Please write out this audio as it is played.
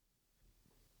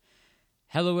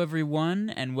Hello, everyone,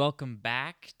 and welcome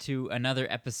back to another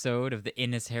episode of the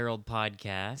Innis Herald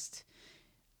podcast.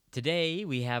 Today,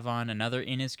 we have on another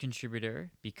Innis contributor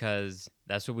because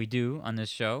that's what we do on this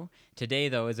show. Today,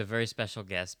 though, is a very special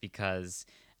guest because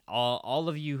all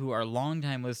of you who are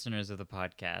longtime listeners of the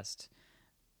podcast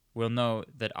will know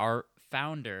that our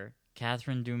founder,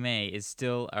 Catherine Dumé, is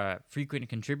still a frequent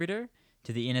contributor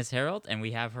to the Innis Herald, and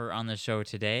we have her on the show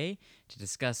today to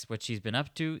discuss what she's been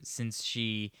up to since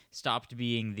she stopped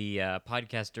being the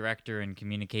podcast director and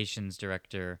communications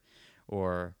director,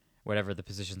 or whatever the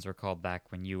positions were called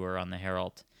back when you were on the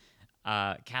Herald.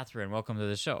 Catherine, welcome to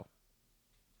the show.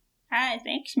 Hi,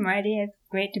 thanks, Marty. It's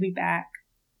great to be back.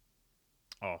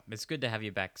 Oh, it's good to have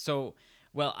you back. So,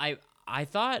 well, I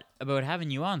thought about having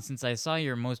you on since I saw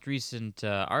your most recent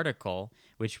article,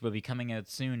 which will be coming out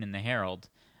soon in the Herald.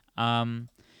 And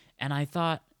I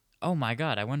thought, oh my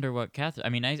God, I wonder what Catherine. I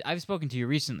mean, I've spoken to you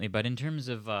recently, but in terms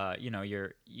of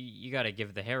you got to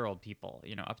give the Herald people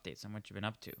updates on what you've been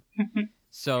up to.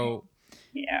 So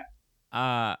Yeah.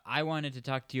 I wanted to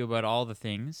talk to you about all the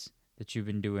things that you've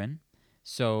been doing.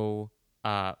 So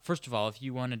first of all, if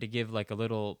you wanted to give like a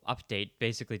little update,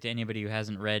 basically to anybody who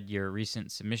hasn't read your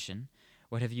recent submission,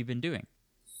 what have you been doing?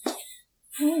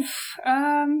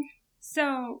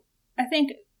 So I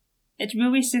think it's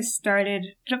really just started.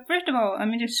 So first of all, let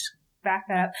me just back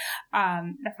that up.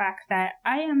 The fact that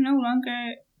I am no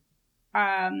longer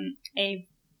a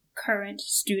current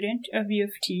student of U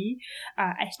of T.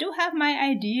 I still have my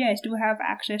ID, I still have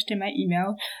access to my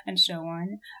email and so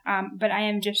on. But I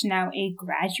am just now a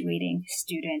graduating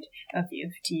student of U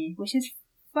of T, which is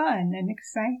fun and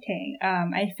exciting.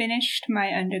 I finished my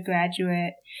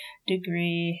undergraduate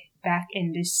degree back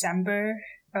in December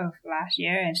of last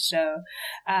year, and so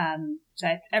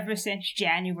ever since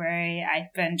January,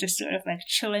 I've been just sort of like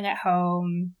chilling at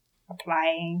home,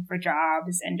 applying for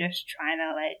jobs, and just trying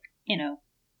to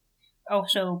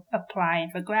also applying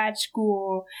for grad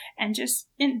school and just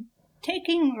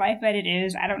taking life that it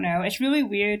is. I don't know. It's really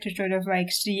weird to sort of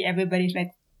like see everybody's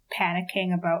like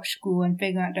panicking about school and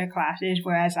figuring out their classes,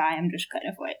 whereas I am just kind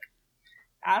of like,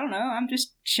 I don't know, I'm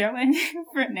just chilling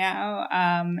for now,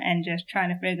 and just trying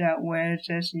to figure out where's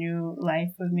this new life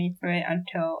for me for it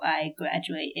until I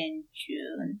graduate in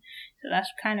June. So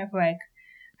that's kind of like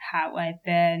how I've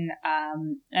been.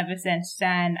 Ever since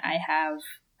then, I have,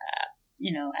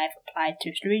 I've applied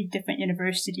to 3 different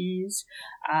universities.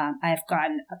 I've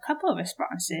gotten a couple of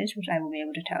responses, which I will be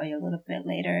able to tell you a little bit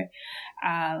later.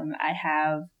 I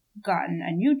have gotten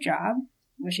a new job,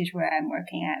 which is where I'm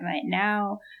working at right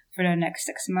now for the next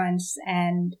 6 months.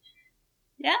 And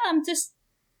yeah, I'm just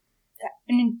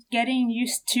getting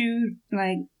used to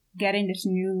like getting this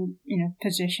new,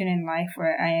 position in life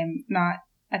where I am not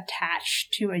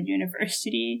attached to a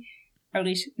university, or at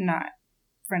least not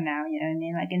for now, you know what I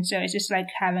mean? And so it's just like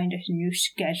having this new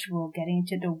schedule, getting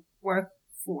into the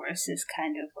workforce is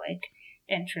kind of like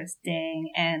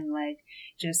interesting, and like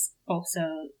just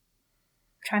also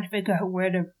trying to figure out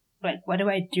what do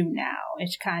I do now?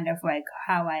 It's kind of like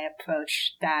how I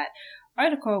approach that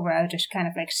article where I was just kind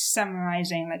of like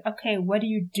summarizing like, okay, what do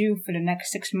you do for the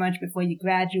next 6 months before you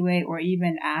graduate or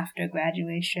even after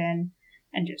graduation,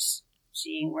 and just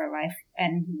seeing where life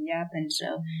ends up. And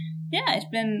so, yeah, it's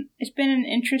been an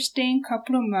interesting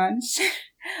couple of months.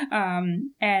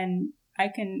 And I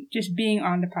can, just being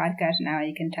on the podcast now,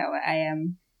 you can tell I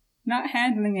am not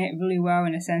handling it really well,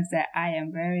 in the sense that I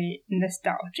am very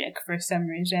nostalgic for some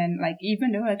reason. Like,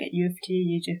 even though like at U of T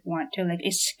you just want to like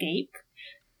escape,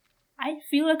 I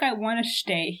feel like I want to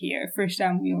stay here for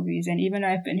some real reason, even though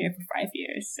I've been here for 5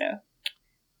 years. So,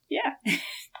 yeah.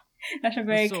 That's a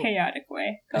very chaotic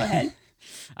way. Go ahead.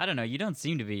 I don't know. You don't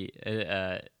seem to be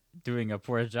doing a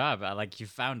poor job. Like, you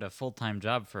found a full-time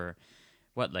job for,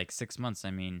 what, like 6 months?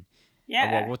 I mean,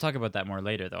 yeah. Well, we'll talk about that more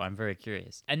later, though. I'm very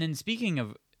curious. And then speaking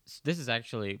of, this is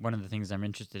actually one of the things I'm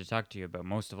interested to talk to you about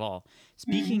most of all.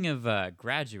 Speaking of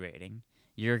graduating,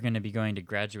 you're going to be going to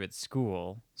graduate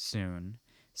school soon.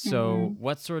 So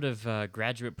what sort of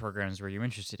graduate programs were you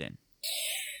interested in?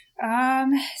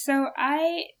 So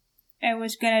I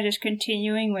was gonna just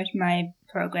continuing with my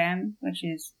program, which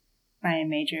is my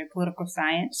major, political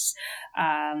science.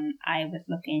 I was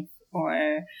looking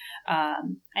for, I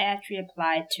actually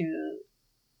applied to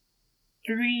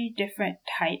 3 different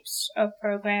types of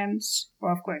programs.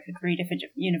 Well, of course, 3 different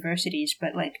universities,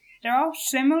 but like, they're all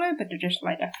similar, but they're just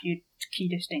like a few key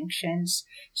distinctions.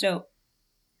 So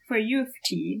for U of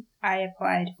T, I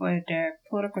applied for their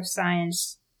political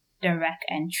science direct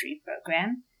entry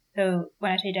program. So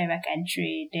when I say direct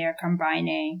entry, they are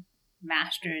combining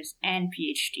master's and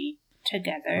PhD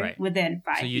together within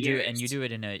 5 years. So you do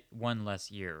it in one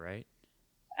less year, right?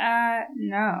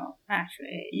 No,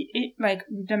 actually. Like,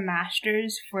 the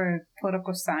master's for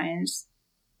political science,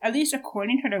 at least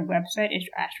according to their website, is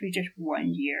actually just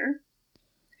 1 year.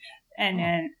 And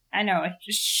then, I know, it's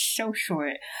just so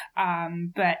short.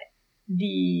 But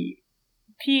the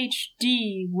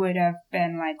PhD would have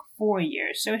been like 4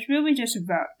 years. So it's really just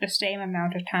about the same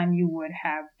amount of time you would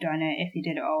have done it if you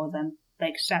did all of them,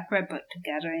 like, separate but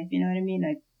together, if you know what I mean,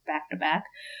 like, back to back.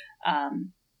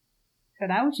 So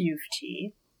that was U of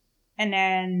T. And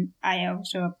then I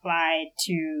also applied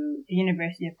to the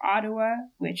University of Ottawa,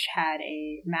 which had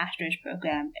a master's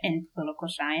program in political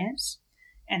science.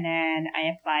 And then I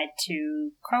applied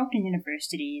to Carleton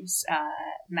University's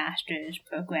master's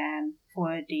program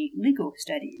for the legal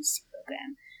studies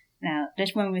program. Now,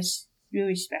 this one was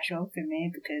really special for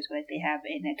me because, like, they have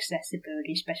an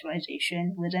accessibility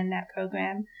specialization within that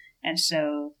program. And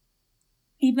so,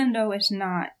 even though it's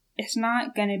not like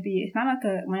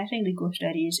when I say legal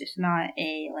studies, it's not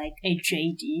a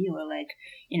JD or like,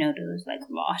 you know, those like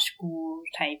law school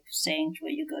type things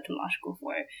where you go to law school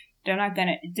for. They're not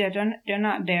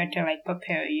there to like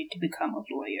prepare you to become a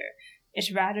lawyer.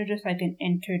 It's rather just like an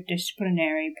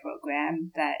interdisciplinary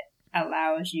program that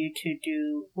allows you to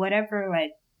do whatever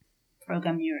like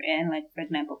program you're in, like for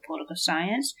example political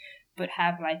science, but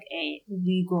have like a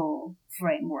legal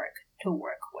framework to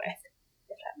work with,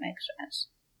 if that makes sense.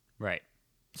 Right.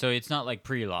 So it's not like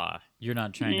pre-law. You're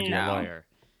not trying to be a lawyer.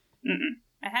 Mm-mm.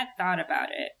 I had thought about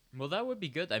it. Well, that would be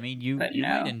good. I mean, you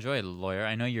might enjoy a lawyer.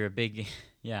 I know you're a big,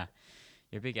 you're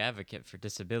a big advocate for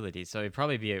disability, so it'd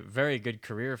probably be a very good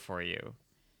career for you.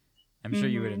 I'm sure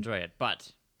you would enjoy it.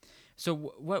 But, so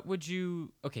what would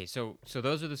you, okay, so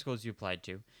those are the schools you applied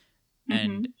to,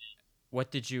 and what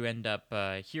did you end up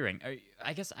hearing?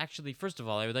 I guess, actually, first of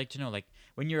all, I would like to know, like,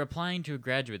 when you're applying to a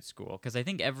graduate school, because I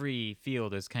think every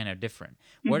field is kind of different,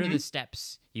 what are the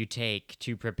steps you take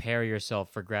to prepare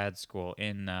yourself for grad school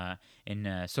in a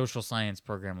social science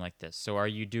program like this? So are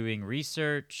you doing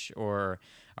research, or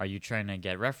are you trying to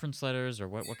get reference letters, or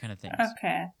what kind of things?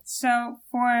 Okay, so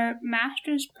for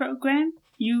master's program,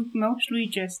 you mostly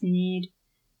just need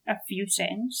a few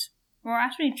things. Well,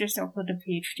 actually, just also the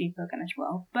PhD program as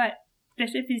well, but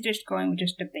if you're just going with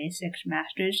just the basics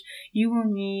masters, you will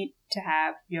need to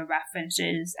have your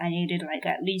references. I needed like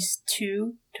at least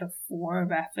 2 to 4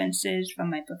 references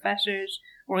from my professors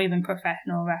or even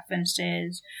professional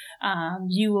references.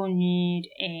 You will need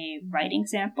a writing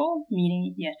sample,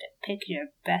 meaning you have to pick your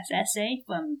best essay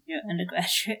from your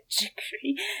undergraduate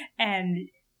degree and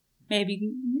maybe,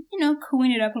 you know,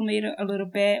 clean it up a little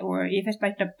bit, or if it's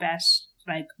like the best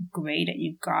like grade that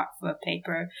you got for a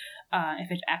paper,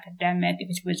 if it's academic, if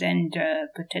it's within the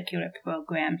particular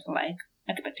program's like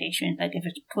expectations, like if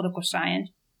it's political science,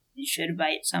 you should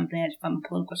write something that's from a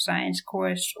political science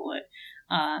course, or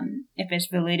if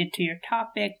it's related to your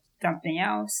topic, something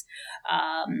else.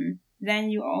 Then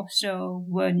you also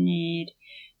would need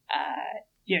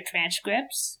your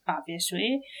transcripts,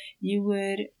 obviously. You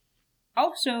would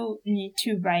also need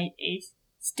to write a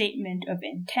statement of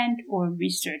intent or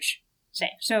research thing.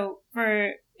 So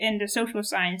in the social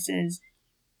sciences,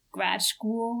 grad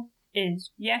school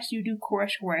is, yes, you do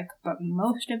coursework, but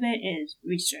most of it is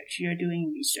research. You're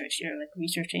doing research. You're like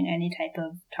researching any type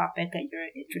of topic that you're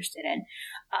interested in.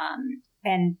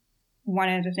 And one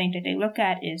of the things that they look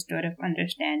at is sort of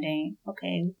understanding,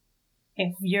 okay,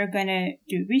 if you're going to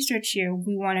do research here,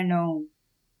 we want to know,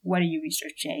 what are you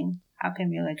researching? How can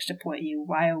we like support you?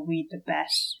 Why are we the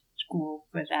best school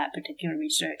for that particular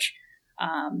research?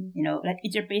 You know, like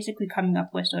you're basically coming up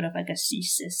with sort of like a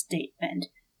thesis statement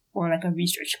or like a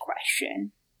research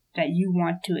question that you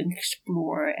want to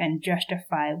explore and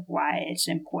justify why it's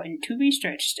important to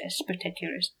research this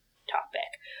particular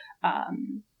topic.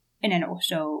 And then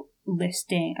also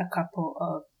listing a couple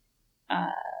of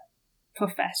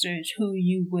professors who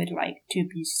you would like to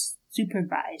be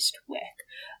supervised with.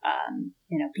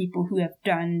 You know, people who have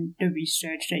done the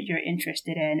research that you're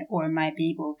interested in or might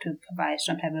be able to provide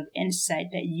some type of insight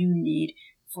that you need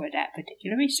for that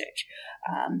particular research.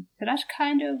 So that's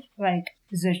kind of like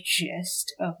the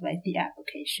gist of like the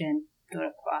application sort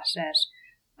of process.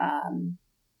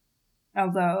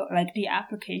 Although like the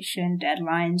application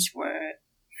deadlines were,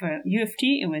 for U of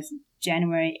T, it was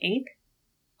January 8th,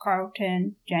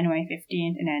 Carleton, January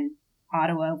 15th, and then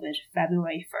Ottawa was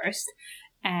February 1st.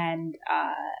 And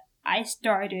I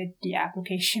started the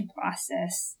application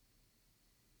process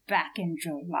back in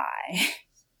July.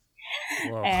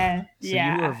 Whoa. And, so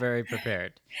you were very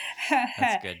prepared.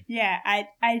 That's good. Yeah,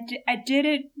 I did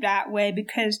it that way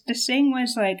because the thing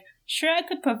was like, sure, I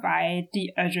could provide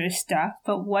the other stuff,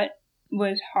 but what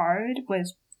was hard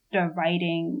was the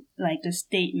writing, like the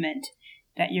statement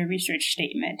that your research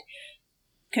statement.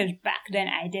 Because back then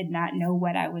I did not know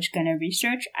what I was going to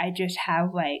research. I just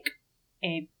have like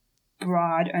a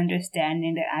broad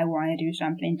understanding that I want to do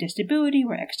something disability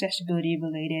or accessibility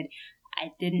related.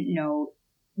 I didn't know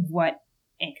what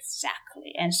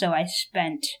exactly. And so I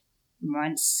spent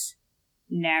months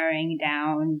narrowing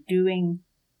down, doing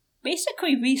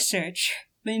basically research,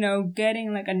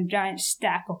 getting like a giant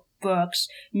stack of books,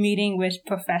 meeting with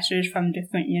professors from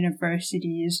different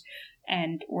universities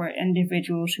and or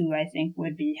individuals who I think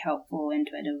would be helpful in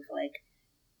terms of like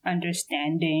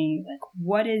understanding like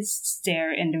what is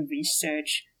there in the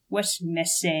research, what's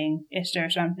missing, is there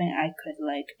something I could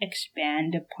like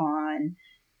expand upon,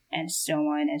 and so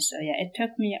on. And so yeah, it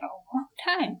took me a long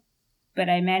time, but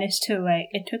I managed to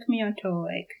it took me until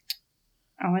like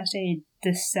I want to say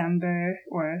December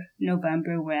or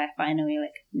November where I finally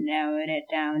like narrowed it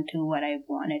down to what I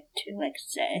wanted to like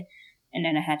say, and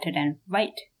then I had to then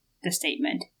write the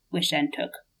statement, which then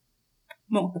took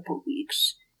multiple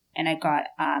weeks. And I got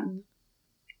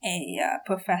a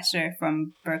professor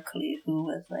from Berkeley who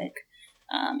was like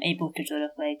able to sort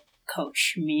of like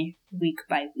coach me week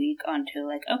by week onto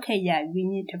like, okay, yeah, we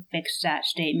need to fix that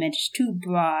statement. It's too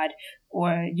broad,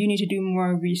 or you need to do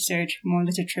more research, more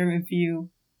literature review,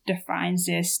 defines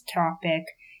this topic,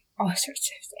 all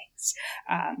sorts of things,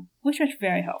 which was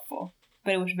very helpful,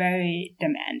 but it was very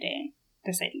demanding,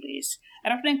 to say the least. I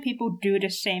don't think people do the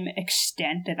same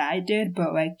extent that I did,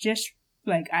 but like just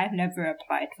like I've never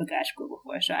applied for grad school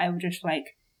before, so I was just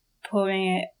like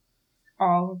pulling it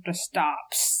all the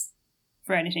stops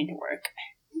for anything to work.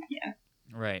 Yeah.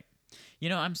 Right.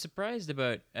 I'm surprised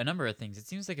about a number of things. It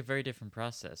seems like a very different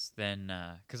process than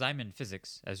because I'm in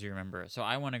physics, as you remember. So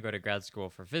I want to go to grad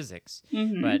school for physics,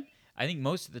 but I think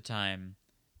most of the time,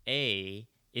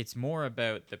 it's more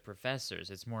about the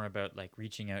professors. It's more about like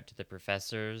reaching out to the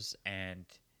professors and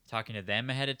talking to them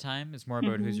ahead of time. It's more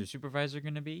about who's your supervisor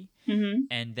going to be,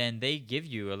 and then they give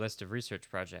you a list of research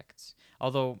projects.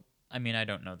 Although, I mean, I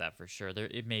don't know that for sure.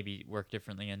 It may be work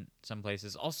differently in some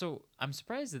places. Also, I'm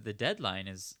surprised that the deadline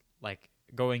is like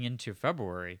going into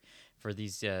February for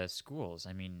these schools.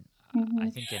 I mean, I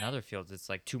think in other fields it's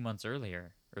like 2 months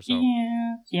earlier or so.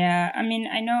 Yeah. I mean,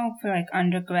 I know for like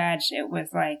undergrads it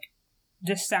was like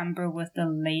December was the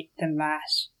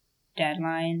last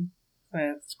deadline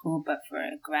for school, but for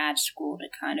grad school they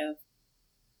kind of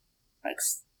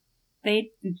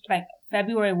like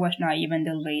February was not even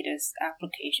the latest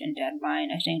application deadline.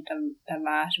 I think the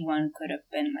last one could have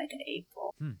been like in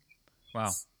April.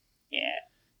 Wow. Yeah.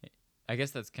 I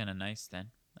guess that's kind of nice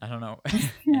then. I don't know.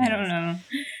 I don't know.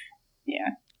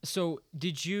 Yeah. So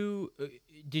did you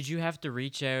have to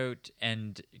reach out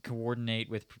and coordinate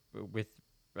with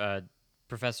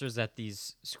professors at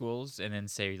these schools and then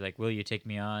say like, will you take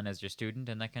me on as your student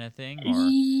and that kind of thing? Or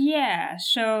yeah,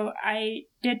 so I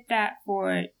did that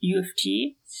for U of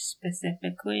T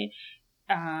specifically,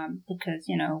 because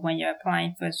when you're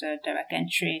applying for the direct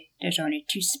entry, there's only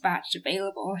 2 spots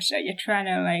available, so you're trying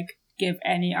to like give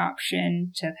any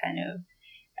option to kind of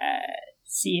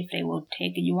see if they will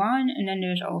take you on. And then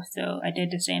there's also, I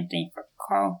did the same thing for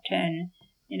Carleton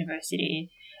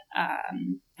University.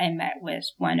 I met with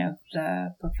one of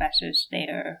the professors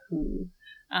there who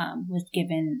was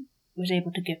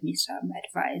able to give me some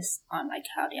advice on like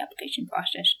how the application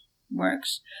process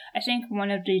works. I think one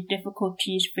of the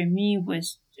difficulties for me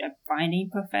was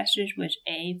finding professors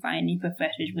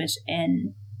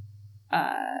within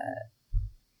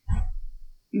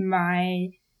my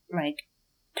like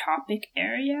topic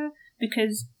area,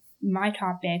 because my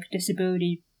topic,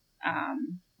 disability,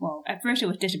 well, at first it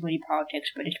was disability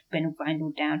politics, but it's been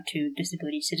dwindled down to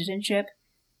disability citizenship.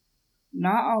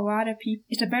 Not a lot of people,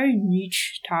 it's a very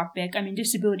niche topic. I mean,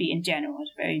 disability in general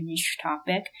is a very niche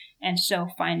topic, and so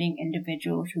finding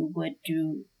individuals who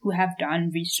have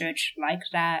done research like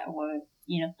that or,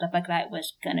 stuff like that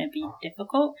was gonna be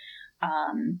difficult.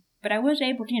 But I was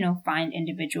able to, find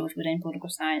individuals within political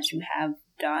science who have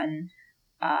done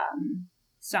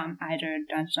either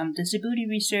done some disability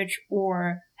research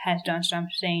or has done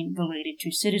something related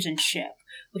to citizenship,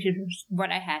 which is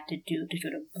what I had to do to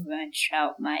sort of branch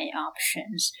out my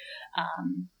options.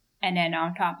 And then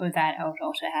on top of that, I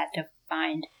also had to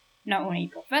find not only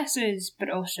professors, but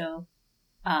also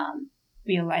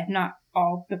realize not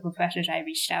all the professors I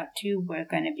reached out to were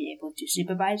going to be able to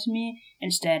supervise me.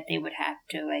 Instead, they would have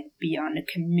to be on a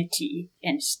committee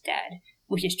instead,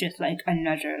 which is just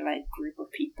another group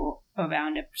of people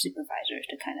around the supervisors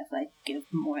to kind of give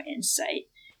more insight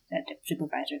that the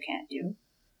supervisor can't do.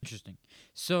 Interesting.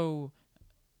 So,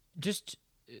 just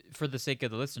for the sake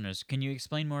of the listeners, can you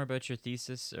explain more about your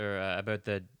thesis or about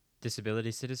the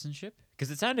disability citizenship?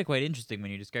 Because it sounded quite interesting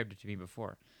when you described it to me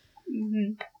before.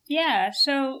 Mm-hmm. Yeah,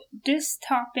 so this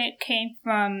topic came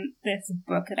from this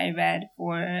book that I read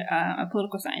for a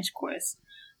political science course.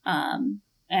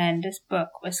 And this book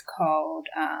was called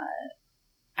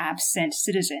Absent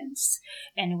Citizens,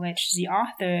 in which the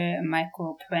author,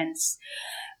 Michael Prince,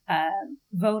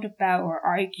 wrote about or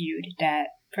argued that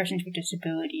persons with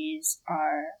disabilities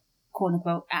are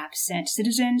quote-unquote absent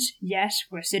citizens. Yes,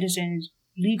 we're citizens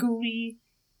legally,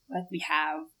 like we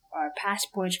have our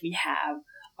passports, we have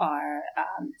our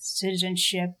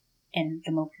citizenship in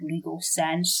the most legal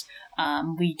sense.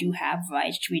 We do have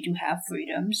rights, we do have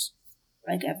freedoms,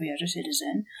 like every other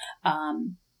citizen.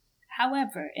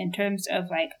 However, in terms of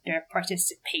like their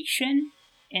participation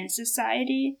in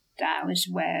society, that was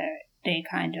where they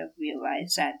kind of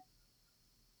realized that,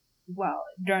 well,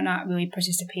 they're not really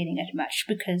participating as much,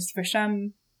 because for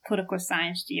some political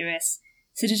science theorists,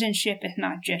 citizenship is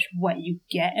not just what you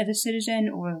get as a citizen,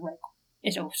 or like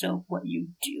it's also what you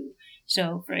do.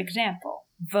 So, for example,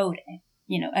 voting.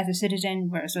 As a citizen,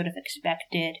 we're sort of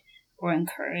expected or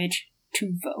encouraged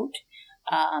to vote.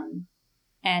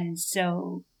 And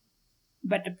so,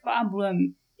 but the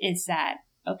problem is that,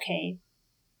 okay,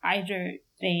 either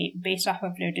they, based off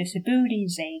of their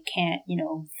disabilities, they can't,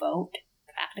 vote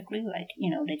practically. Like,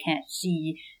 they can't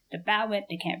see the ballot,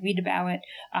 they can't read the ballot,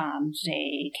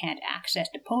 they can't access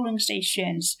the polling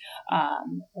stations,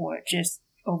 or just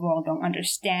overall don't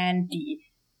understand the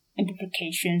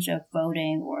implications of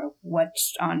voting or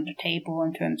what's on the table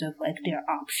in terms of like their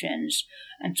options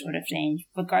and sort of things,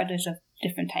 regardless of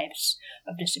different types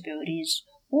of disabilities.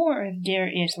 Or if there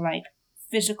is like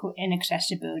physical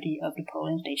inaccessibility of the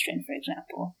polling station, for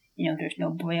example. There's no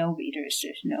braille readers,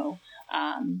 there's no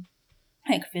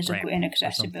like physical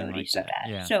inaccessibility like that.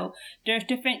 Yeah. So there's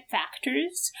different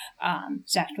factors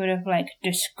that sort of like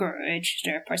discourage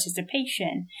their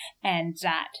participation, and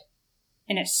that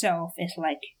in itself is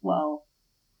like, well,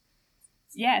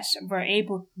 yes,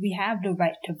 we have the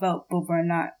right to vote, but we're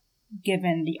not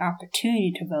given the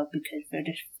opportunity to vote because we're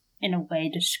just in a way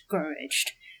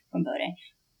discouraged from voting.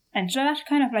 And so that's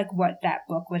kind of like what that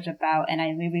book was about, and I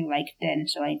really liked it, and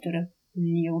so I sort of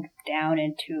kneeled down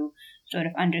into sort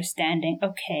of understanding,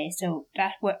 okay, so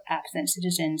that's what absent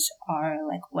citizens are,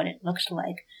 like what it looks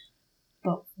like,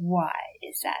 but why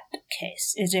is that the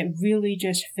case? Is it really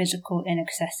just physical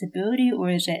inaccessibility, or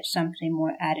is it something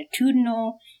more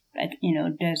attitudinal? Like,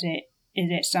 is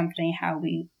it something how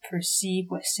we perceive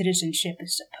what citizenship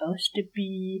is supposed to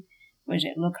be? What does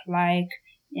it look like?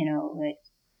 Like,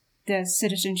 does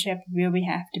citizenship really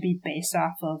have to be based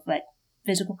off of like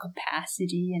physical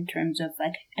capacity in terms of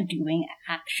like doing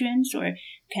actions, or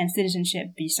can citizenship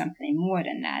be something more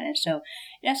than that? And so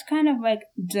that's kind of like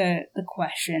the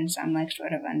questions I'm like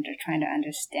sort of trying to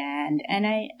understand, and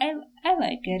I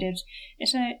like it.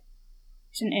 It's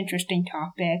an interesting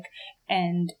topic,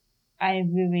 and I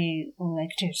really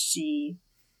like to see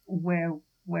where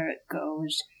it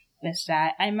goes with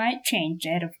that. I might change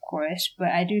it, of course, but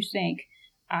I do think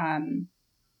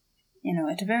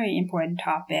it's a very important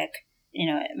topic,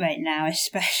 right now,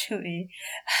 especially,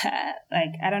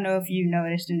 like, I don't know if you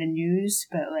noticed in the news,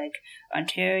 but, like,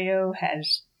 Ontario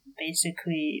has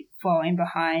basically falling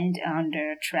behind on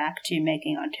their track to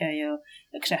making Ontario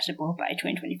accessible by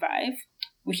 2025,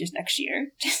 which is next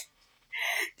year.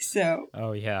 So.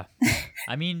 Oh, yeah.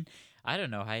 I mean, I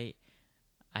don't know. I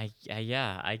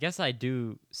guess I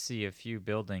do see a few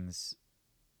buildings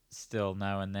still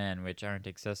now and then which aren't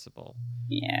accessible.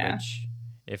 Yeah. Which,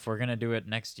 if we're gonna do it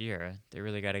next year, they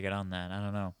really got to get on that. I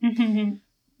don't know.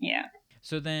 Yeah.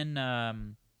 So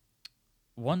then,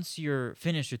 once you're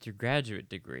finished with your graduate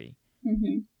degree,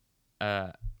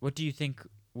 what do you think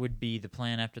would be the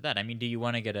plan after that? I mean, do you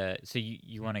want to get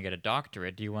you want to get a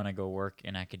doctorate? Do you want to go work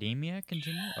in academia?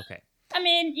 Continue? Okay. I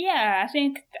mean, yeah, I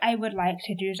think I would like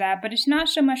to do that, but it's not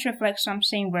so much of like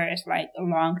something where it's like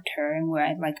long term, where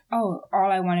I like, oh,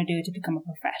 all I want to do is to become a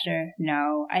professor.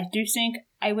 No, I do think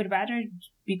I would rather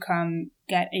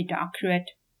get a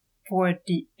doctorate for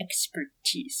the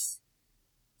expertise.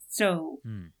 So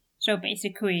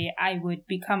basically, I would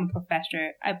become a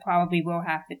professor. I probably will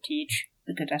have to teach,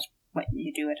 because that's what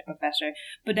you do as a professor.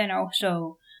 But then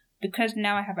also, because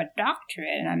now I have a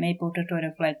doctorate and I'm able to sort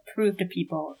of like prove to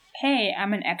people, hey,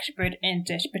 I'm an expert in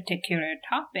this particular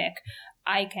topic,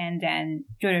 I can then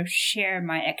sort of share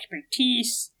my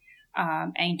expertise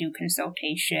and do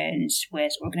consultations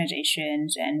with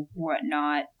organizations and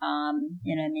whatnot.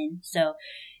 You know what I mean? So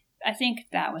I think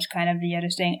that was kind of the other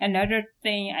thing. Another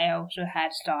thing I also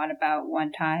had thought about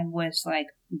one time was like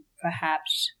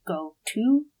perhaps go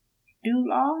to do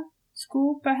law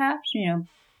school, perhaps,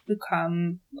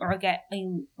 become or get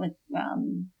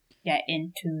get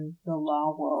into the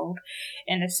law world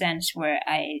in the sense where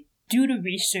I do the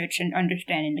research and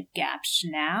understanding the gaps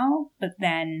now, but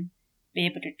then be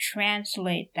able to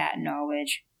translate that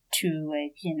knowledge to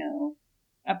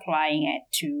applying it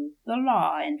to the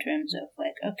law in terms of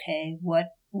okay,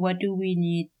 what do we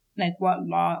need, what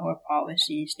law or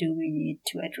policies do we need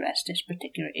to address this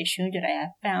particular issue that I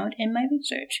have found in my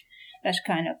research. That's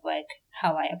kind of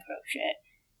how I approach it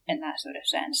in that sort of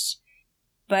sense.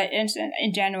 But in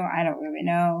general, I don't really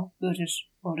know. We'll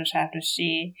just have to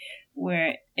see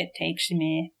where it takes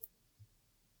me.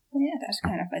 But yeah, that's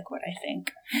kind of what I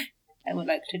think I would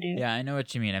like to do. Yeah, I know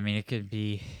what you mean. I mean, it'd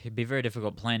be very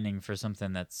difficult planning for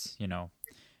something that's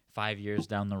 5 years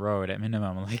down the road at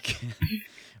minimum, or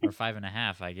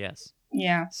 5.5, I guess.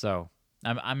 Yeah. So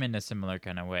I'm in a similar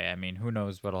kind of way. I mean, who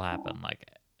knows what'll happen?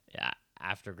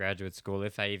 After graduate school,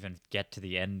 if I even get to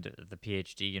the end of the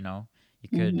PhD, you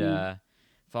could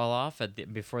fall off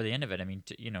before the end of it. I mean,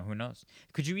 who knows?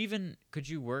 Could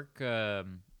you work?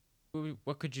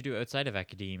 What could you do outside of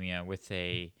academia with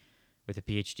a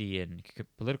PhD in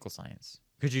political science?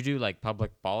 Could you do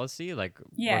public policy?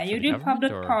 Yeah, you do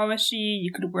public policy.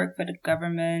 You could work for the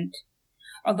government.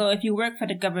 Although if you work for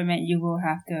the government, you will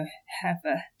have to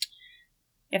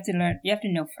you have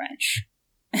to know French.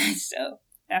 So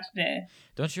that's the.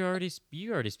 Don't you already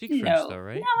speak French though,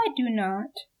 right? No, I do not.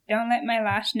 Don't let my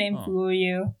last name fool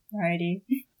you, Heidi.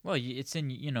 Well, it's in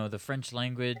the French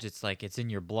language. It's it's in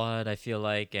your blood. I feel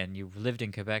and you've lived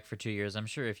in Quebec for 2 years. I'm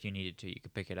sure if you needed to, you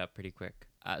could pick it up pretty quick.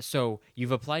 So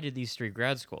you've applied to these 3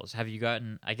 grad schools. Have you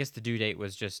gotten? I guess the due date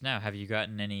was just now. Have you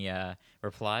gotten any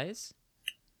replies?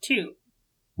 2.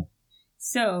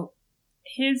 So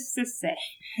here's the say.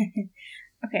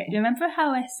 Okay, remember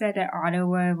how I said that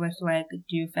Ottawa was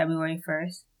due February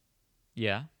 1st?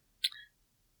 Yeah.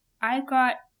 I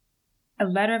got a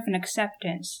letter of an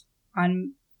acceptance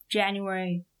on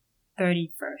January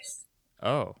 31st.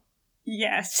 Oh.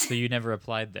 Yes. So you never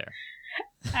applied there?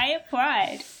 I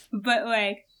applied, but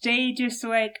they just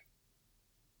I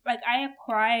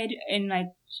applied in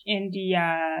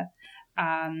the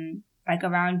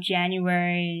around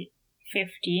January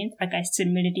 15th. I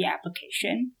submitted the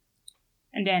application,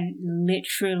 and then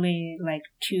literally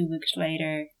 2 weeks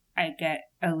later I get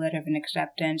a letter of an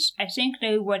acceptance. I think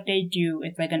what they do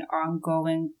is an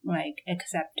ongoing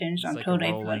acceptance it's until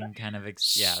they rolling kind of that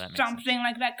makes something sense.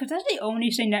 like that, because that's the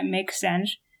only thing that makes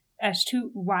sense as to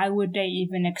why would they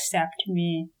even accept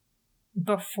me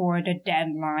before the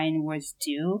deadline was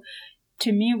due.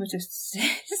 To me, it was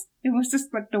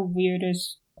just the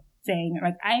weirdest thing.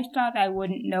 I thought I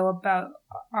wouldn't know about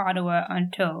Ottawa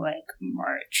until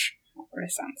March or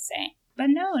something. But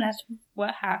no, that's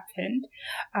what happened.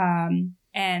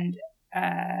 And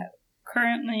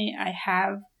currently I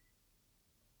have,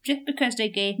 just because they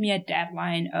gave me a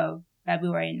deadline of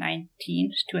February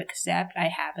 19th to accept, I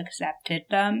have accepted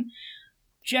them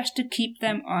just to keep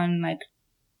them on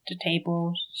the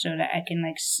table so that I can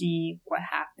see what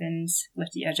happens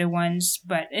with the other ones.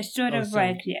 But it's sort of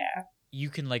yeah. You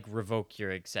can revoke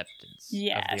your acceptance of the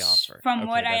Yes, offer. from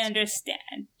what I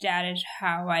understand, that is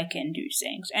how I can do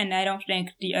things. And I don't think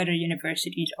the other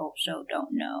universities also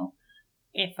don't know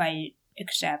if I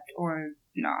accept or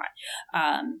not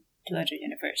to other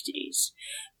universities.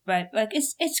 But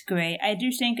it's great. I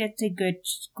do think it's a good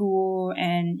school,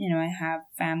 and I have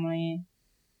family.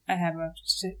 I have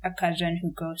a cousin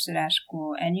who goes to that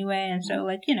school anyway, and so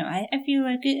I feel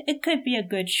it could be a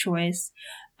good choice.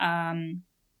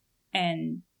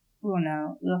 And we'll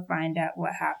know. We'll find out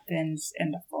what happens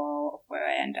in the fall where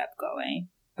I end up going.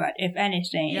 But if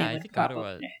anything, I think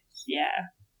Ottawa. Yeah,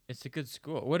 it's a good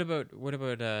school. What about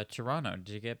Toronto? Did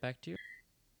you get back to you?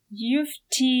 U of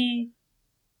T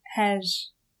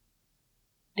has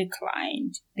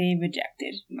declined. They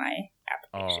rejected my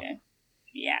application.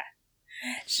 Yeah.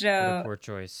 So what a poor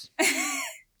choice.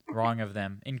 Wrong of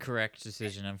them. Incorrect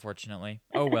decision, unfortunately.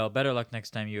 Oh well, better luck next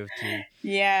time, U of T.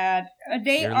 Yeah,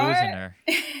 You're losing her.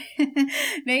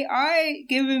 They are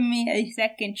giving me a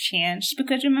second chance,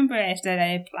 because remember I said I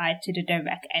applied to the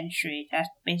direct entry. That's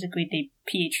basically the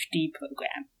PhD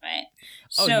program, right?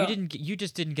 Oh, you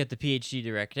just didn't get the PhD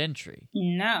direct entry.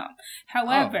 No.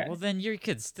 However, well then you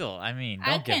could still. I mean,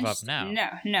 don't give up now.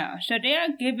 No. So they are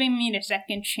giving me the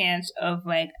second chance of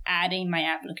adding my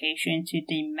application to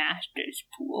the master's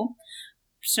pool.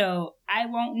 So I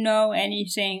won't know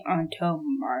anything until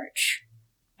March.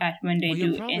 That's when they do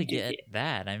you'll probably interview. get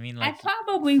that. I mean, I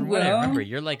probably will. What I remember,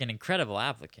 you're an incredible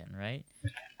applicant, right?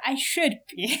 I should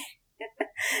be.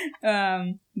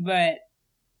 But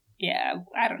yeah,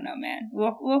 I don't know, man.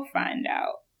 We'll find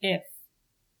out if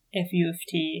if U of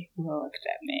T will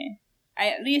accept me. I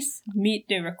at least meet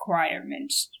the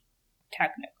requirements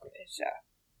technically.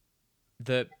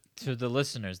 So To the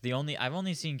listeners, I've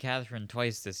only seen Catherine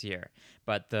twice this year,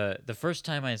 but the first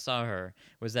time I saw her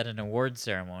was at an award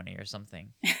ceremony or something,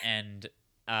 and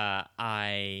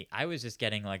I was just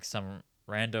getting like some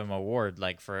random award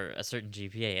like for a certain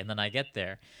GPA, and then I get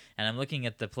there and I'm looking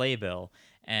at the playbill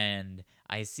and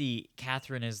I see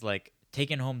Catherine is like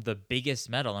taking home the biggest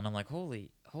medal, and I'm like, holy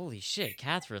shit,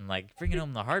 Catherine, like bringing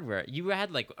home the hardware. You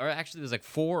had like, or actually it was like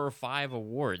 4 or 5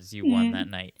 awards you won that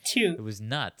night. 2. It was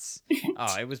nuts.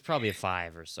 Oh, it was probably a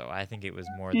 5 or so. I think it was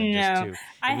more than just No, 2.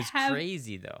 It was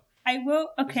crazy though. I will.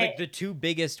 It was Okay. like the 2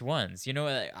 biggest ones. You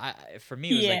know, for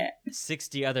me, it was Yeah. like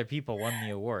 60 other people won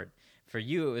the award. For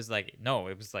you, it was like, no,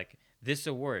 it was like this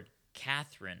award,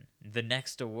 Catherine, the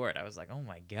next award. I was like, oh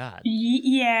my God.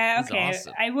 Yeah, This is okay.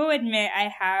 awesome. I will admit I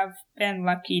have been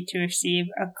lucky to receive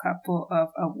a couple of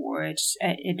awards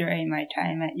during my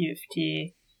time at U of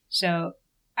T. So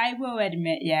I will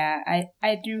admit, yeah,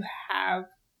 I do have.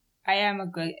 I am a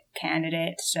good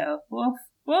candidate. So we'll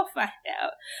find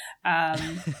out.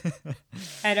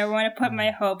 I don't want to put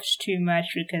my hopes too much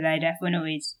because I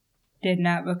definitely did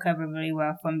not recover really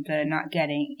well from the not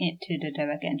getting into the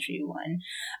direct entry one.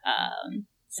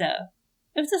 So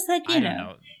it was just like, I don't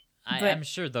know. but- I'm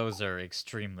sure those are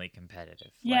extremely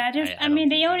competitive. Yeah, Like, I mean,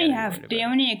 don't they think only you gotta be have, worried they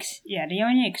about it.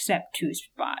 only accept 2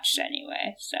 spots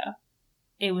anyway, so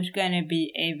it was gonna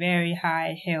be a very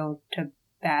high hill to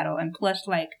battle, and plus,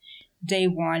 like, they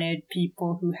wanted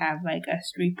people who have, like, a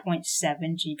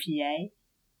 3.7 GPA,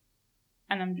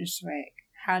 and I'm just like,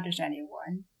 how does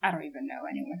anyone, I don't even know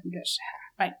anyone who does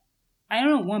have, like, I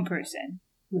don't know one person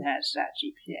who has that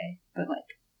GPA, but,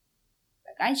 like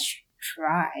I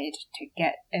tried to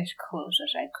get as close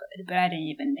as I could, but I didn't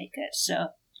even make it, so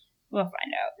we'll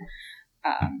find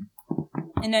out.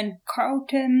 And then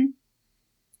Carleton,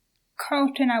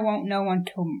 I won't know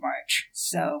until March,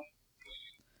 so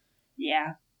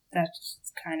yeah, that's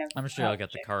kind of. I'm sure I'll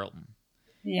get the Carleton.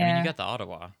 Yeah. I mean, you got the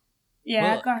Ottawa.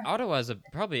 Yeah, well, Ottawa's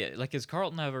probably, like, does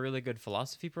Carleton have a really good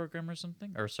philosophy program or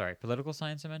something? Or, sorry, political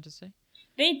science, I meant to say?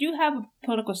 They do have a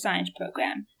political science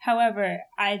program. However,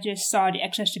 I just saw the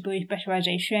accessibility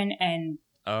specialization and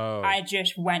I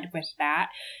just went with that.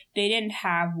 They didn't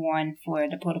have one for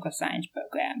the political science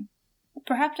program.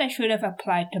 Perhaps I should have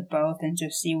applied to both and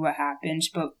just see what happens,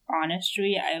 but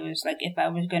honestly, I was like, if I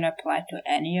was going to apply to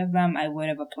any of them, I would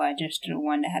have applied just to the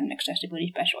one that had an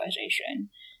accessibility specialization.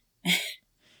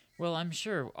 Well, I'm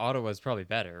sure Ottawa's probably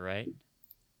better, right?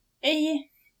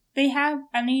 They have,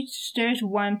 at least there's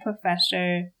one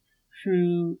professor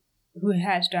who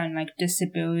has done like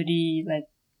disability, like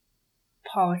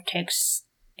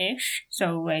politics-ish.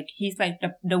 So like he's like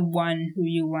the one who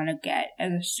you want to get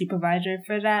as a supervisor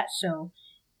for that. So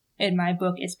in my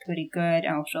book, it's pretty good.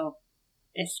 And also,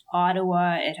 it's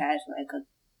Ottawa. It has like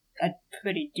a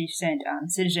pretty decent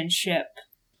citizenship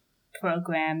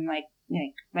program,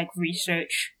 like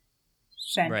research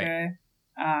center.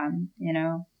 Right. You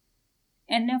know.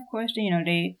 And of course, you know,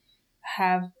 they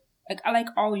have, like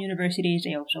all universities,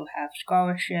 they also have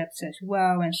scholarships as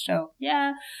well. And so,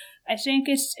 yeah, I think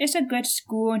it's a good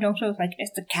school. And also, like,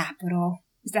 it's the capital.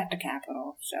 It's at the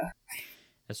capital, so.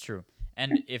 That's true.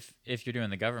 And if you're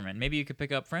doing the government, maybe you could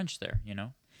pick up French there, you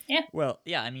know? Yeah. Well,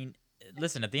 yeah, I mean,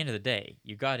 listen, at the end of the day,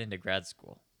 you got into grad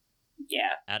school.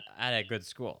 Yeah. At a good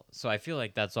school. So I feel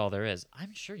like that's all there is.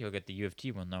 I'm sure you'll get the U of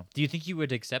T one, though. Do you think you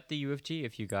would accept the U of T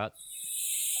if you got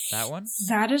that one?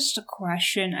 That is the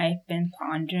question I've been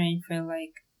pondering for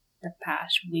like the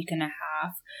past week and a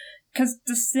half. Because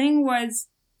the thing was,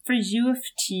 for U of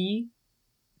T,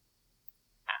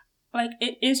 like,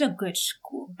 it is a good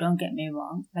school, don't get me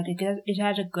wrong. Like, it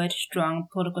has a good, strong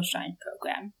political science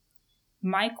program.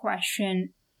 My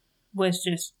question was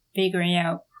just figuring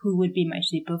out who would be my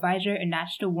supervisor, and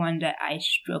that's the one that I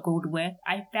struggled with.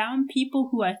 I found people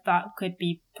who I thought could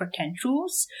be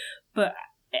potentials, but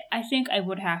I think I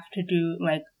would have to do,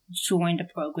 like, join the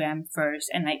program first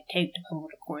and, like, take the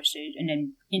political courses and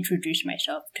then introduce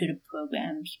myself to the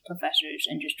program's professors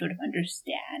and just sort of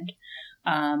understand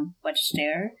what's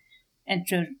there and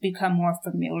to become more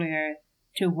familiar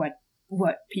to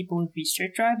what people's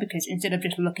research are, because instead of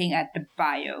just looking at the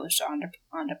bios on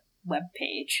the web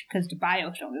page, because the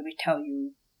bios don't really tell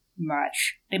you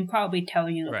much. They probably tell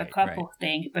you a couple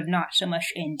things, but not so much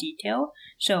in detail.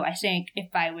 So I think if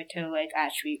I were to like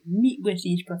actually meet with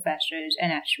these professors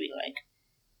and actually like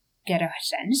get a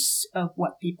sense of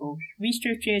what people's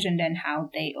research is and then how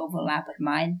they overlap with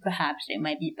mine, perhaps they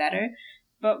might be better.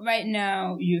 But right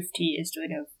now, U of T is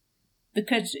sort of,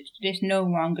 because there's no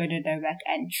longer the direct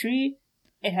entry,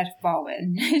 it has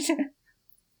fallen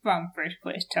from first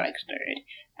place to like third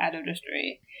out of the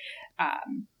three.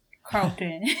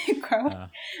 Carlton,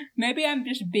 maybe I'm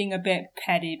just being a bit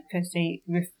petty because they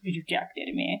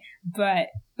rejected me, but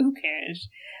who cares?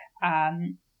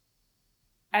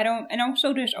 I don't, and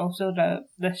also there's also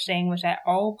the saying was that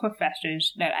all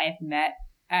professors that I've met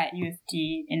at U of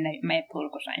T in my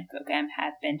political science program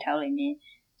have been telling me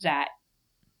that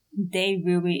they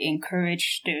really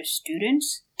encourage their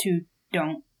students to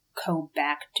don't go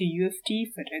back to U of T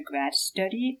for their grad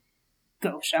study,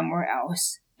 go somewhere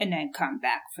else, and then come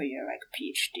back for your like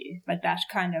PhD. Like that's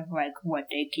kind of like what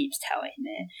they keep telling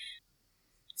me.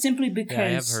 Simply because I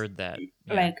have heard that.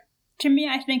 Yeah. Like to me,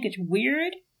 I think it's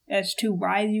weird as to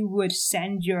why you would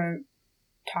send your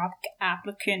top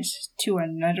applicants to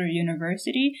another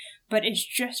university, but it's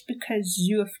just because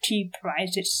U of T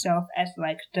prides itself as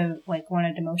like one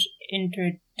of the most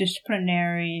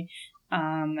interdisciplinary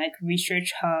like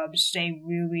research hubs. They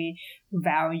really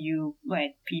value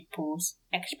like people's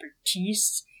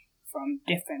expertise from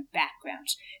different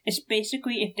backgrounds. It's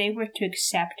basically if they were to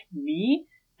accept me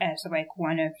as like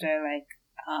one of the like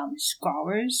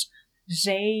scholars,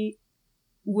 they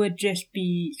would just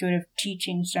be sort of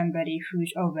teaching somebody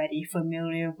who's already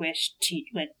familiar with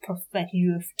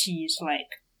U of T's like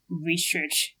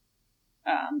research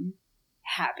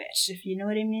habits, if you know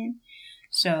what I mean.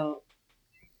 So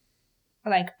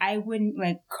like I wouldn't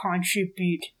like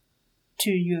contribute to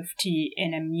U of T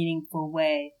in a meaningful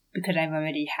way because I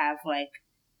already have like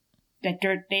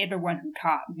they're the one who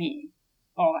taught me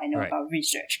all I know about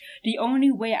research. The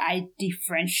only way I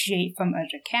differentiate from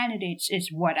other candidates is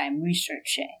what I'm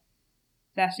researching.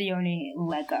 That's the only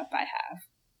leg up I have.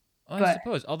 Well, I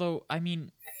suppose. Although, I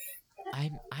mean,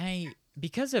 I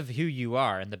because of who you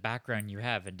are and the background you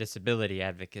have in disability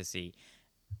advocacy,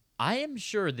 I am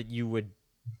sure that you would.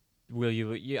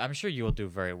 I'm sure you will do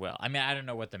very well. I mean, I don't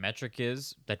know what the metric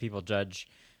is that people judge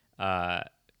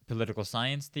political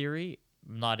science theory.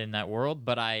 I'm not in that world,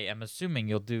 but I am assuming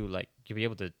you'll be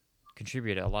able to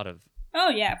contribute a lot of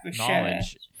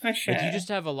knowledge. For sure. Like you just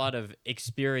have a lot of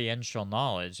experiential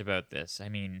knowledge about this. I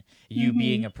mean, you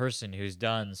being a person who's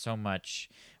done so much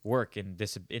work in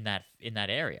that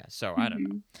area. So I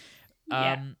don't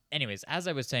know. Anyways, as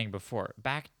I was saying before,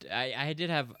 I did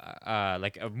have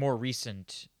like a more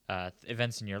recent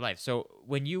events in your life. So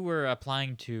when you were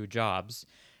applying to jobs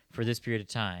for this period of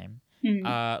time,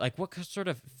 like what sort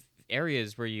of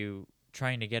areas were you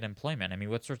trying to get employment? I mean,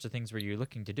 what sorts of things were you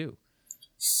looking to do?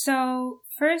 So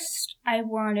first I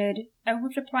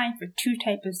was applying for two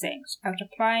types of things. I was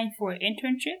applying for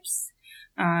internships,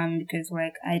 because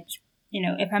like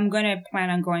if I'm going to plan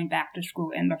on going back to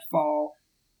school in the fall,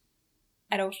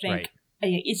 I don't think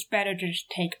it's better to just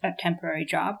take a temporary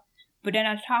job. But then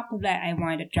on top of that, I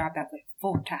wanted a job that was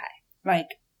full-time. Like,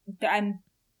 I'm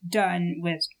done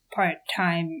with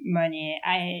part-time money.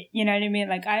 You know what I mean?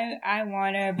 Like, I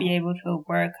want to be able to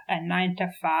work a 9 to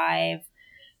 5,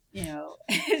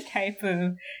 type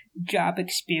of job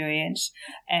experience.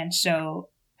 And so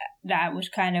that was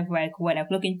kind of like what I'm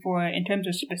looking for. In terms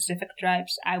of specific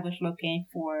jobs, I was looking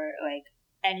for like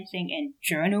anything in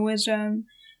journalism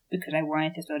because I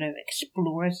wanted to sort of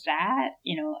explore that.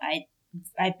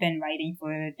 I've been writing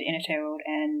for the Inner Herald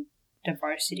and the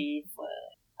Varsity for,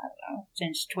 I don't know,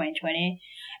 since 2020.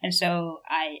 And so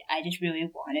I just really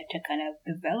wanted to kind of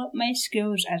develop my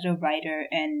skills as a writer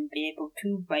and be able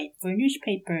to write for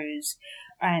newspapers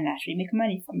and actually make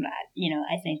money from that.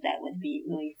 I think that would be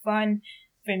really fun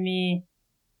for me.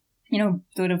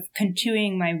 Sort of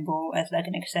continuing my role as like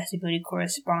an accessibility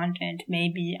correspondent,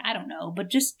 maybe, I don't know, but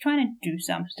just trying to do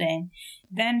something.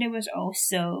 Then there was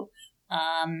also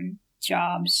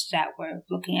jobs that were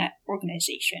looking at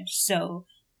organizations. So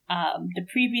the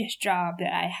previous job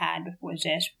that I had before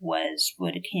this was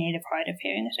for the Canadian Hard of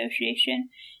Hearing Association.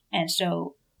 And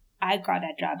so I got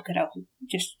that job because I was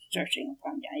just searching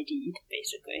from the Indeed,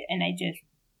 basically. And I just,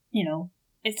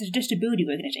 it's a disability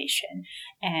organization.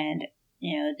 And,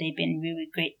 they've been really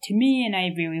great to me. And I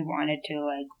really wanted to,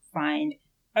 like, find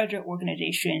other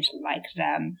organizations like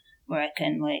them where I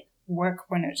can, like, work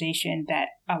for an organization that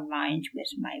aligns with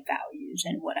my values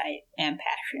and what I am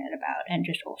passionate about, and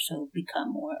just also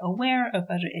become more aware of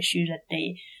other issues that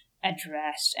they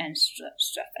address and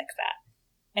stuff like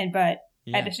that.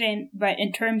 But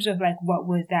in terms of like what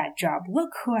would that job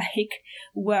look like,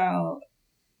 well,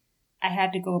 I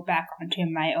had to go back onto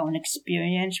my own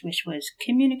experience, which was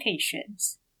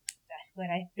communications. That's what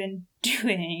I've been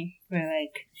doing for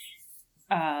like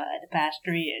the past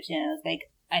 3 years.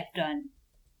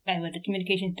 I was the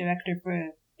communications director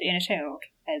for the Inner Herald.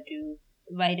 I do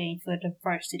writing for the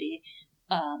Varsity.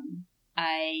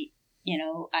 I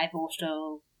I've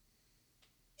also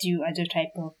do other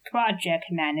type of project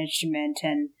management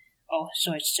and all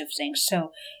sorts of things.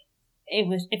 So it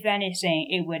was, if anything,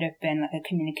 it would have been like a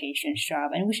communications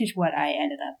job, and which is what I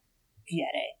ended up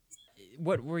getting.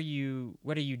 What are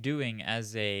you doing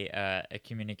as a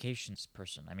communications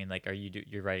person? I mean, like,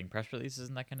 you're writing press releases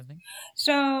and that kind of thing?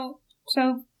 So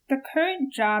the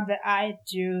current job that I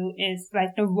do is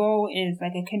like, the role is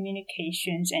like a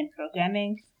communications and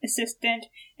programming assistant,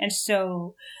 and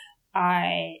so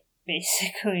I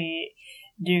basically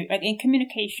do, like, in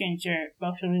communications, you're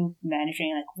mostly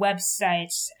managing like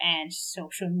websites and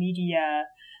social media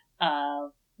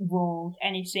roles,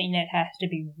 anything that has to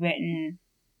be written,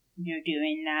 you're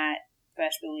doing that,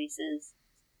 press releases,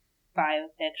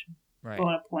 biopics, Right.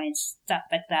 bullet points, stuff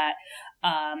like that.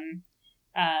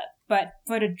 But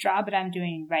for the job that I'm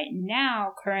doing right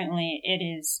now, currently, it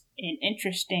is an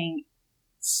interesting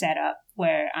setup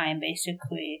where I'm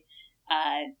basically,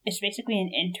 it's basically an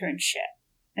internship,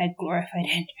 a glorified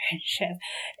internship,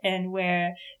 and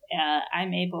where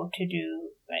I'm able to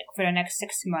do, like, for the next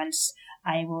 6 months,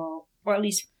 I will, or at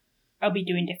least I'll be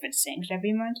doing different things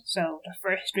every month. So the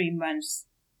first 3 months,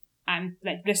 I'm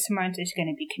like, this month is going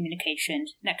to be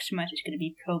communications, next month is going to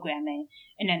be programming,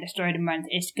 and then the third month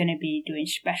is going to be doing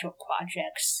special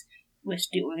projects with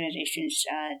the organization's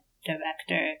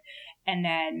director. And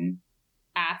then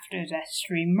after the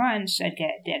 3 months, I'd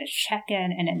get there to check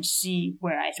in and then see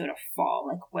where I sort of fall.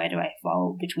 Like, where do I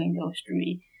fall between those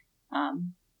three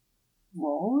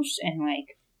roles, and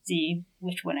like see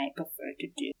which one I prefer to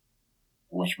do,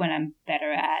 which one I'm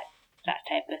better at, that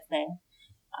type of thing.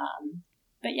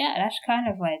 But yeah, that's kind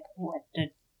of like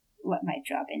what my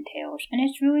job entails, and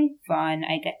it's really fun.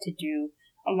 I get to do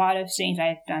a lot of things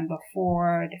I've done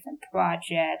before, different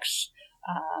projects,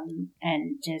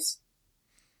 and just,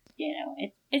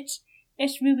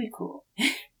 it's really cool.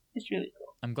 It's really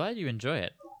cool. I'm glad you enjoy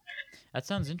it. That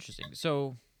sounds interesting.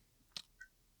 So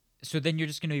then you're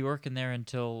just going to be working there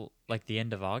until like the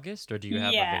end of August, or do you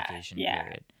have a vacation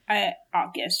period?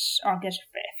 August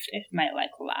 5th is my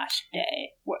like last day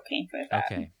working for them.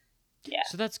 Okay. Yeah.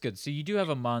 So that's good. So you do have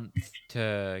a month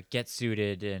to get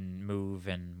suited and move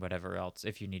and whatever else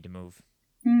if you need to move.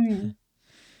 Mm.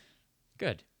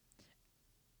 Good.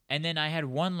 And then I had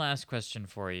one last question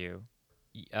for you.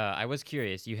 I was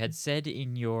curious. You had said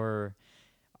in your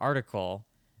article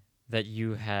that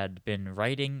you had been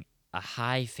writing a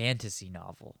high fantasy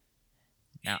novel.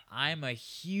 Now, I'm a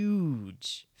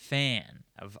huge fan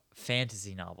of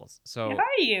fantasy novels. So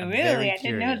are you? I'm Really? very I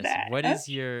didn't know curious. that.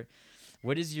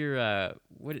 What is your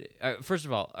first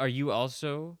of all, are you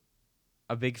also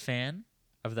a big fan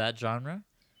of that genre?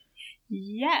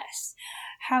 Yes.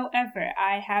 However,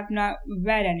 I have not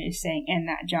read anything in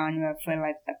that genre for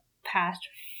like the past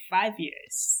 5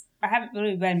 years. I haven't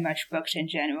really read much books in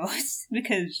general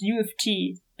because U of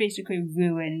T basically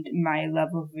ruined my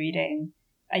love of reading.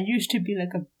 I used to be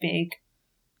like a big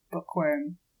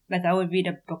bookworm. Like, I would read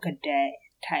a book a day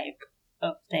type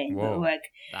of thing. Whoa. But like,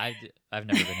 I've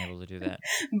never been able to do that.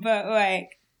 But like,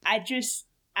 I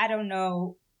don't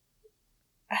know.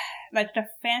 Like, the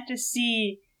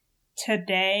fantasy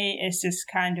today is just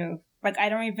kind of like, I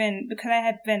don't even, because I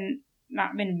have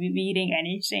not been reading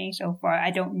anything so far,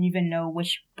 I don't even know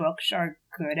which books are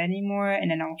good anymore.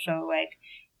 And then also, like,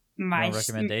 my no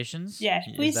recommendations? Yes,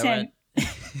 please send.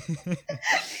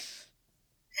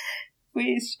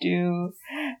 Please do.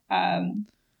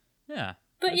 Yeah.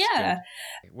 But yeah.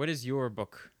 Good. What is your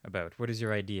book about? What is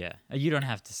your idea? You don't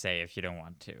have to say if you don't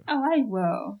want to. Oh, I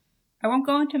will. I won't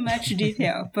go into much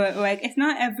detail, but like, it's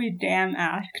not every day I'm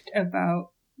asked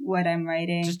about what I'm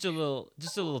writing. Just a little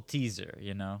teaser,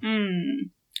 you know.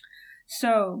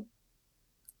 So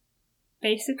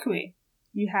basically,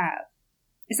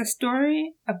 it's a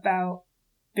story about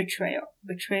betrayal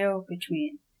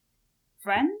between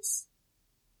friends,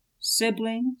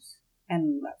 siblings,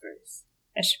 and lovers,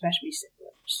 especially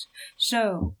siblings.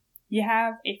 So you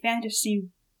have a fantasy,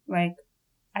 like,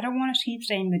 I don't want to keep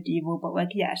saying medieval, but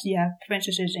like, yes, you have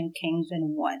princesses and kings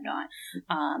and whatnot.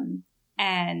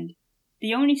 And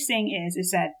the only thing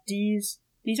is that these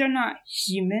are not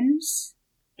humans.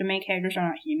 The main characters are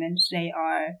not humans. They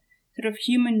are sort of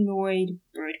humanoid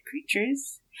bird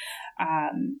creatures.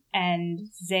 And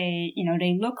they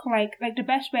look like the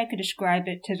best way I could describe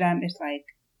it to them is like,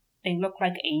 they look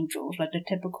like angels, like the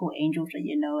typical angels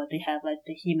that they have like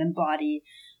the human body,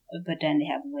 but then they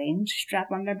have wings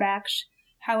strapped on their backs.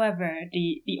 However,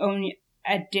 the only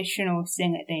additional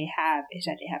thing that they have is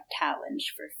that they have talons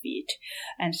for feet.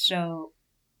 And so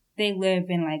they live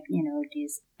in like,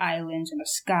 these islands in the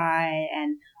sky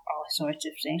and all sorts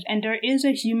of things. And there is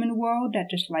a human world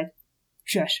that just like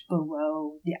just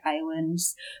below the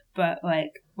islands, but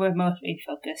like we're mostly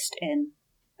focused in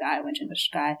the islands in the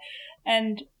sky.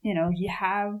 And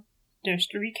there's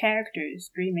three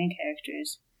main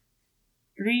characters,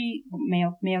 three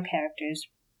male characters.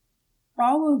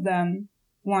 All of them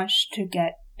wants to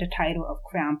get the title of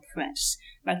Crown Prince.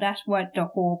 Like that's what the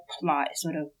whole plot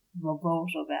sort of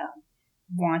revolves around,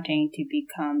 wanting to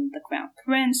become the Crown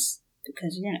Prince,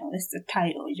 because it's the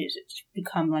title, you just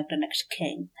become like the next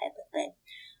king type of thing.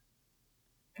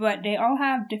 But they all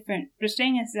have different. The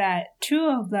thing is that two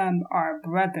of them are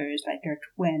brothers, like they're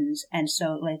twins, and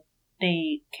so like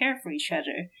they care for each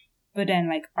other. But then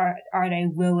like are they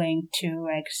willing to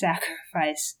like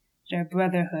sacrifice their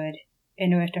brotherhood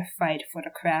in order to fight for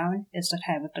the crown? Is the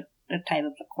type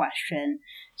of the question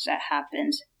that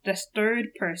happens. The third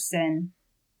person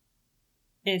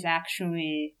is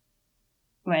actually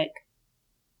like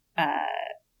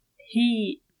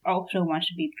he also wants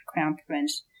to be the crown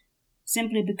prince,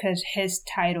 simply because his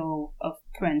title of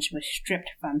prince was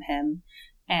stripped from him,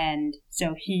 and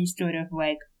so he's sort of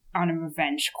like on a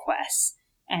revenge quest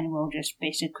and will just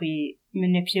basically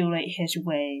manipulate his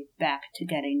way back to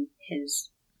getting his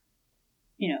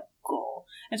goal.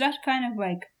 And that's kind of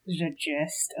like the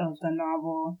gist of the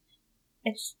novel.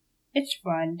 It's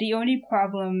fun. The only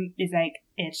problem is like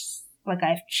it's like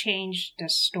I've changed the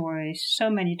story so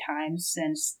many times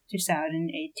since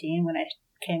 2018 when I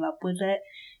came up with it,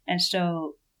 and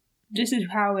so this is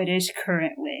how it is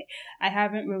currently. I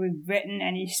haven't really written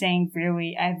anything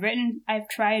really. I've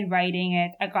tried writing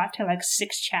it. I got to like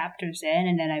 6 chapters in,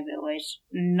 and then I realized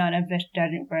none of this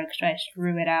doesn't work, so I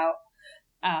threw it out,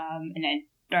 and then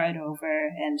start over,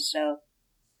 and so.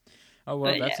 Oh,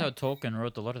 well, that's how Tolkien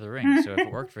wrote The Lord of the Rings, so if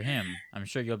it worked for him, I'm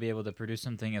sure you'll be able to produce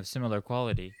something of similar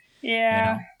quality.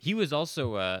 Yeah. He was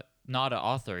also not an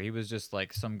author. He was just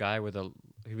like some guy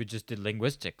who just did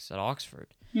linguistics at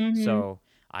Oxford. Mm-hmm. So,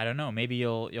 I don't know, maybe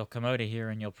you'll come out of here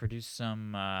and you'll produce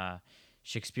some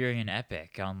Shakespearean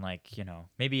epic on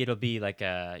maybe it'll be like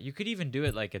you could even do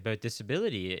it like about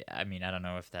disability. I mean, I don't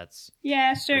know if that's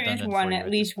there is at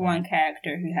least one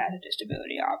character who has a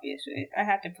disability. Obviously, I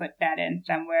had to put that in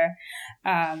somewhere.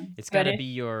 It's got to be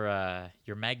your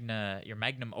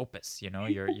magnum opus.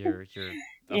 Your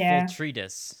yeah. full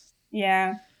treatise.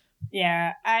 Yeah.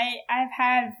 I've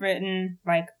had written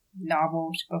like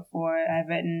novels before. I've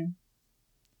written,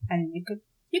 and you could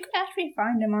actually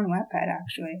find them on Wattpad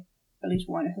actually. At least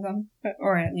one of them,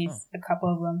 or at least a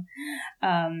couple of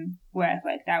them. Where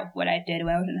like that was what I did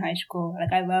when I was in high school.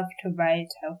 Like I love to write.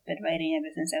 I've been writing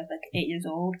ever since I was like 8 years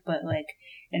old. But like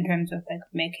in terms of like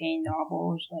making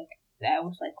novels, like that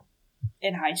was like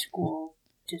in high school,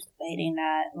 just writing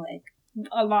that. Like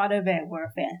a lot of it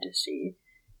were fantasy.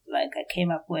 Like I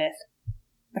came up with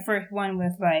the first one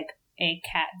with like a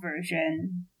cat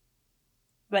version.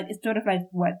 Like it's sort of like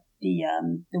what the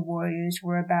warriors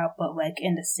were about, but like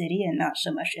in the city and not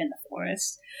so much in the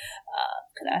forest.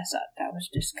 Because I thought that was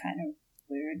just kind of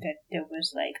weird that there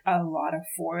was like a lot of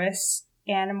forest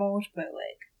animals, but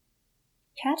like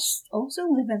cats also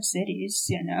live in cities.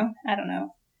 I don't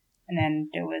know. And then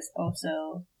there was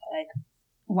also like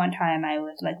one time I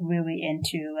was like really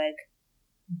into like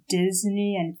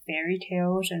Disney and fairy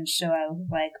tales, and so I was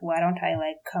like, why don't I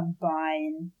like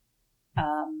combine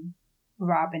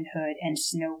Robin Hood and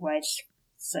Snow White's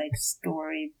like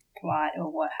story plot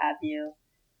or what have you,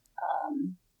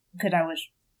 because I was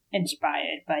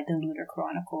inspired by the Lunar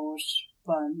Chronicles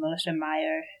from Melissa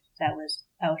Meyer I was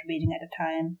reading at the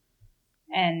time,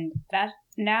 and that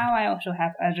now I also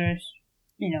have other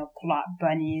plot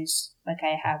bunnies. Like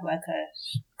I have like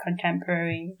a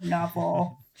contemporary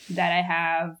novel that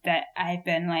I've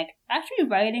been like actually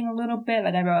writing a little bit.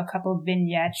 Like I wrote a couple of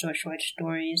vignettes or short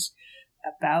stories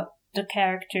about the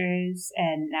characters,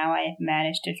 and now I have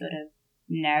managed to sort of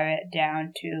narrow it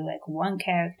down to like one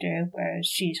character where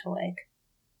she's like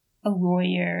a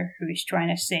lawyer who's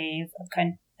trying to save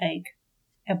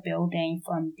a building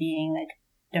from being like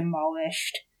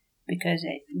demolished because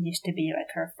it used to be like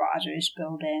her father's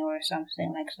building or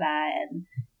something like that, and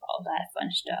all that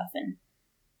fun stuff.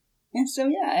 And so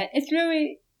yeah, it's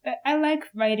really, I like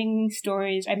writing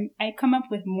stories. I come up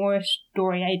with more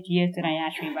story ideas than I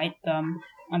actually write them,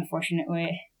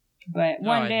 unfortunately. But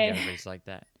one day, I think everybody's like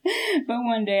that. But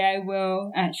one day I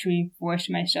will actually force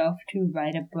myself to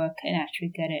write a book and actually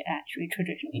get it actually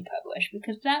traditionally published,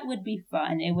 because that would be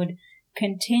fun. It would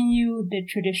continue the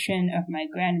tradition of my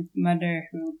grandmother,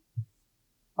 who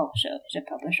also is a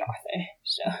published author.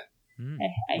 So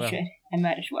I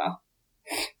might as well.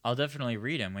 I'll definitely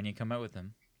read them when you come out with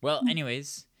them. Well,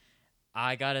 anyways,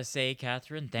 I gotta say,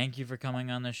 Catherine, thank you for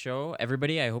coming on the show.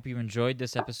 Everybody, I hope you enjoyed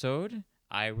this episode.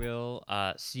 I will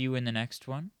see you in the next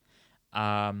one.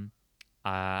 Um,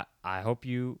 I hope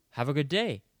you have a good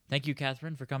day. Thank you,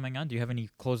 Catherine, for coming on. Do you have any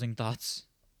closing thoughts?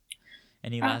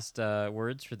 Any Uh, last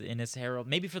words for the Innis Herald?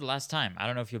 Maybe for the last time. I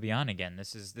don't know if you'll be on again.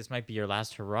 This might be your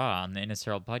last hurrah on the Innis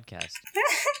Herald podcast.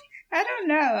 I don't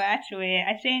know, actually.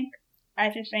 I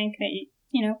just think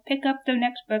that, pick up the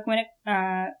next book when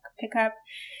pick up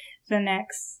the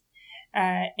next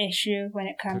issue when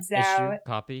it comes Issue out,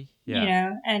 copy,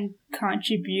 yeah. and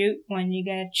contribute when you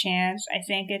get a chance. I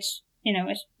think it's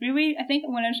really, I think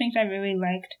one of the things I really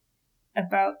liked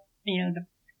about, the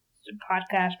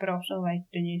podcast, but also like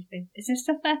the newspaper, is just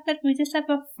the fact that we just have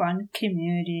a fun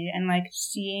community and like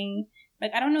seeing,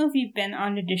 like, I don't know if you've been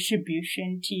on the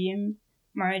distribution team,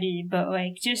 Marty, but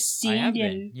like just I seeing have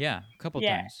been, yeah, a couple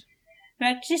times.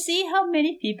 like to see how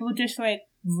many people just like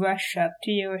rush up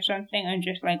to you or something and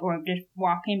just like, or just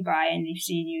walking by and they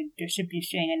see you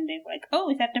distributing and they're like,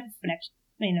 oh, is that the next,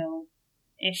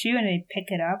 issue, and they pick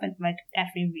it up and like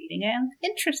actually reading it.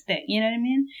 Interesting, you know what I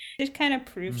mean? It kind of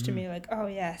proves to me like, oh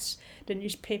yes, the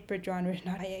newspaper genre is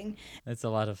not dying. It's a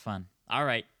lot of fun. All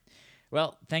right.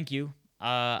 Well, thank you.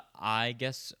 I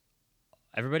guess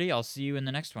everybody, I'll see you in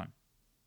the next one.